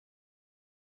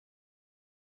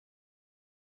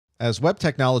As web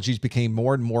technologies became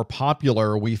more and more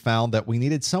popular, we found that we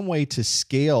needed some way to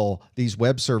scale these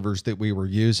web servers that we were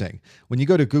using. When you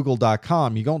go to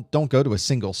google.com, you don't go to a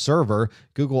single server.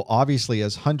 Google obviously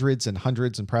has hundreds and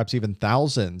hundreds and perhaps even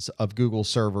thousands of Google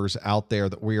servers out there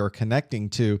that we are connecting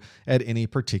to at any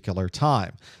particular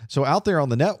time. So out there on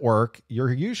the network,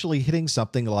 you're usually hitting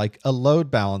something like a load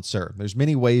balancer. There's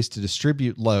many ways to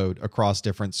distribute load across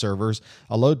different servers.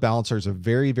 A load balancer is a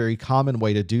very, very common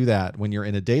way to do that when you're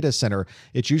in a data center.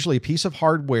 It's usually a piece of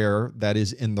hardware that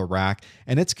is in the rack,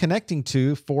 and it's connecting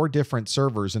to 4 different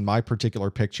servers in my particular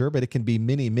picture, but it can be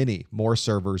many, many more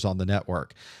servers on the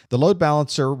network. The load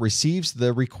balancer receives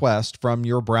the request from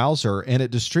your browser, and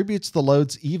it distributes the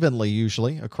loads evenly,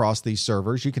 usually, across these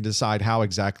servers. You can decide how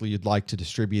exactly you'd like to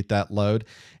distribute that load,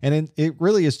 and it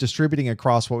really is distributing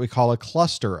across what we call a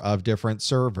cluster of different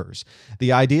servers.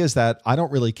 The idea is that I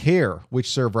don't really care which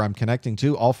server I'm connecting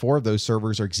to. All 4 of those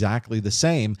servers are exactly the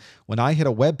same. When I hit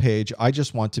a web page, I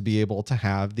just want to be able to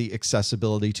have the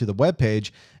accessibility to the web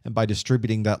page, and by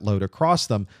distributing that load across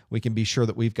them, we can be sure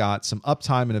that we've got some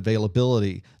uptime and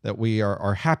availability that we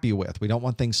are happy with. We don't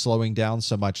want things slowing down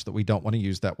so much that we don't want to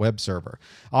use that web server.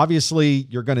 Obviously,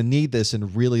 you're going to need this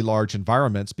in really large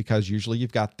environments because usually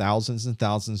you've got thousands and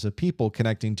thousands of people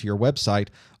connecting to your website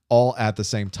all at the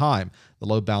same time. The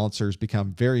load balancers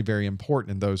become very, very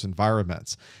important in those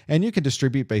environments. And you can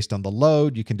distribute based on the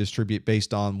load. You can distribute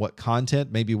based on what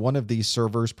content. Maybe one of these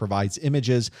servers provides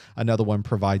images, another one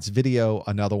provides video,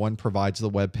 another one provides the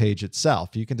web page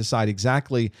itself. You can decide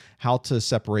exactly how to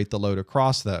separate the load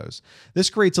across those.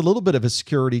 This creates a little bit of a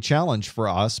security challenge for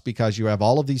us because you have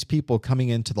all of these people coming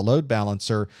into the load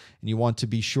balancer, and you want to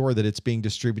be sure that it's being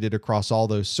distributed across all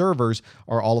those servers.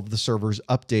 Are all of the servers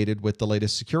updated with the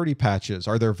latest security patches?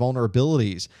 Are there vulnerabilities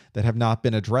that have not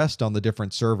been addressed on the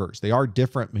different servers? They are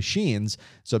different machines,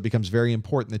 so it becomes very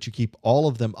important that you keep all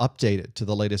of them updated to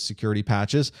the latest security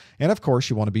patches. And of course,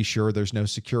 you want to be sure there's no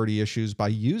security issues by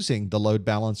using the load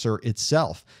balancer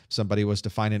itself. If somebody was to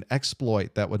find an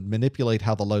exploit that would manipulate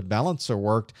how the load balancer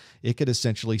worked, it could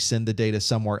essentially send the data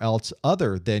somewhere else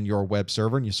other than your web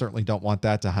server, and you certainly don't want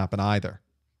that to happen either.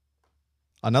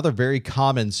 Another very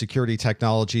common security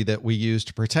technology that we use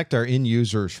to protect our end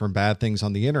users from bad things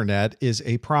on the internet is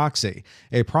a proxy.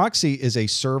 A proxy is a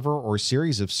server or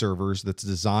series of servers that's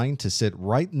designed to sit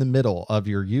right in the middle of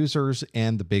your users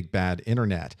and the big bad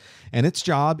internet. And its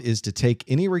job is to take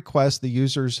any request the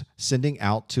user's sending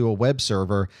out to a web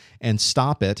server and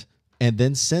stop it, and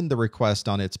then send the request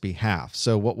on its behalf.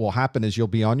 So what will happen is you'll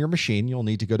be on your machine, you'll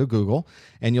need to go to Google,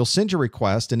 and you'll send your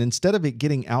request, and instead of it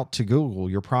getting out to Google,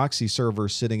 your proxy server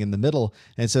is sitting in the middle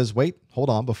and says, wait, hold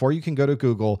on, before you can go to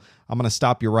Google, I'm going to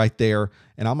stop you right there,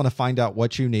 and I'm going to find out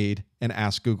what you need and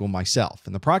ask Google myself.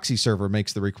 And the proxy server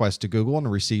makes the request to Google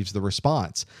and receives the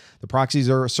response. The proxy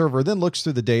server then looks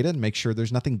through the data and makes sure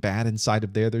there's nothing bad inside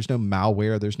of there. There's no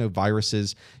malware, there's no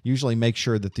viruses. Usually make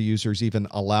sure that the user is even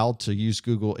allowed to use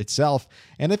Google itself.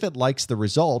 And if it likes the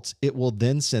results, it will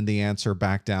then send the answer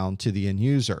back down to the end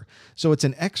user. So it's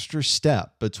an extra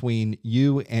step between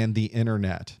you and the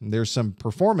internet. And there's some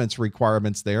performance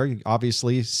requirements there.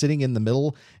 Obviously, sitting in the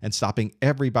middle and stopping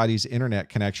everybody's internet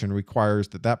connection requires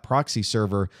that proxy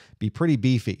server be pretty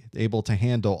beefy, able to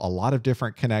handle a lot of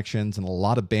different connections and a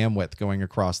lot of bandwidth going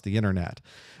across the internet.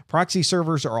 Proxy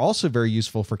servers are also very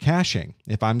useful for caching.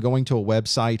 If I'm going to a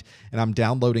website and I'm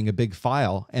downloading a big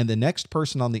file and the next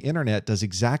person on the internet does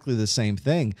exactly the same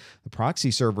thing, the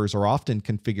proxy servers are often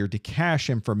configured to cache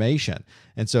information.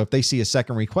 And so if they see a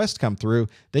second request come through,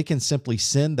 they can simply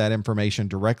send that information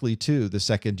directly to the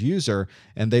second user,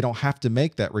 and they don't have to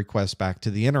make that request back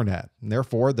to the internet. And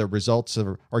therefore, the results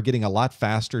are getting a lot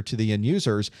faster to the end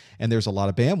users, and there's a lot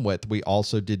of bandwidth we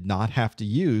also did not have to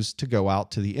use to go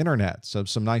out to the internet. So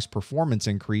some nice performance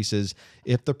increases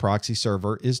if the proxy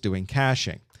server is doing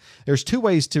caching. There's 2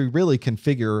 ways to really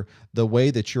configure the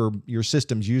way that your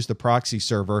systems use the proxy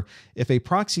server. If a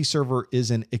proxy server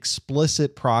is an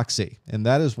explicit proxy, and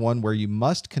that is one where you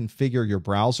must configure your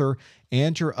browser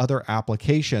and your other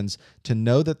applications to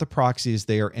know that the proxy is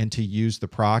there and to use the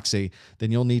proxy,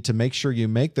 then you'll need to make sure you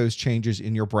make those changes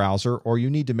in your browser, or you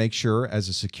need to make sure as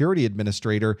a security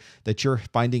administrator that you're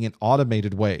finding an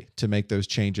automated way to make those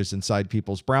changes inside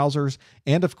people's browsers,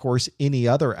 and of course, any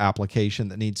other application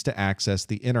that needs to access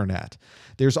the internet.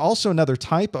 There's also another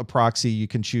type of proxy you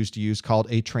can choose to use called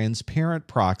a transparent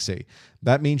proxy.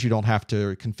 That means you don't have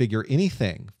to configure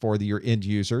anything for your end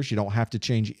users. You don't have to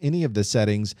change any of the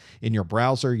settings in your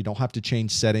browser. You don't have to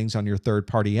change settings on your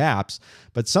third-party apps.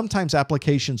 But sometimes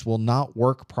applications will not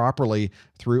work properly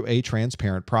through a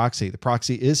transparent proxy. The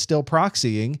proxy is still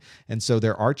proxying, and so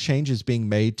there are changes being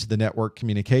made to the network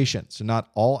communication. So not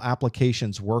all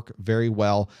applications work very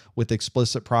well with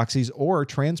explicit proxies or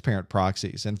transparent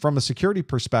proxies. And from a security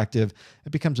perspective,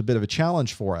 it becomes a bit of a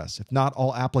challenge for us. If not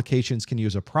all applications can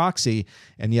use a proxy,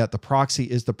 and yet the proxy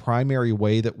is the primary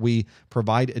way that we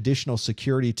provide additional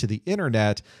security to the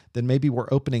internet, then maybe we're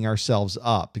opening ourselves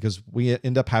up, because we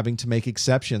end up having to make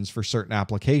exceptions for certain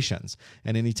applications.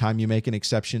 And anytime you make an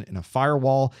exception in a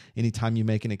firewall, anytime you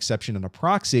make an exception in a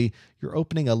proxy, you're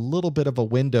opening a little bit of a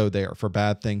window there for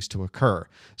bad things to occur.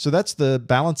 So that's the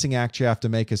balancing act you have to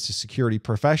make as a security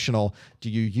professional. Do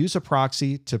you use a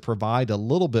proxy to provide a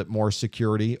little bit more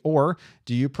security, or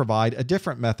do you provide a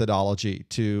different methodology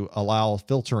to allow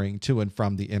filtering to and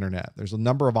from the internet? There's a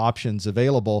number of options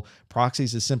available.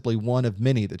 Proxies is simply one of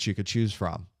many that you could choose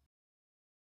from.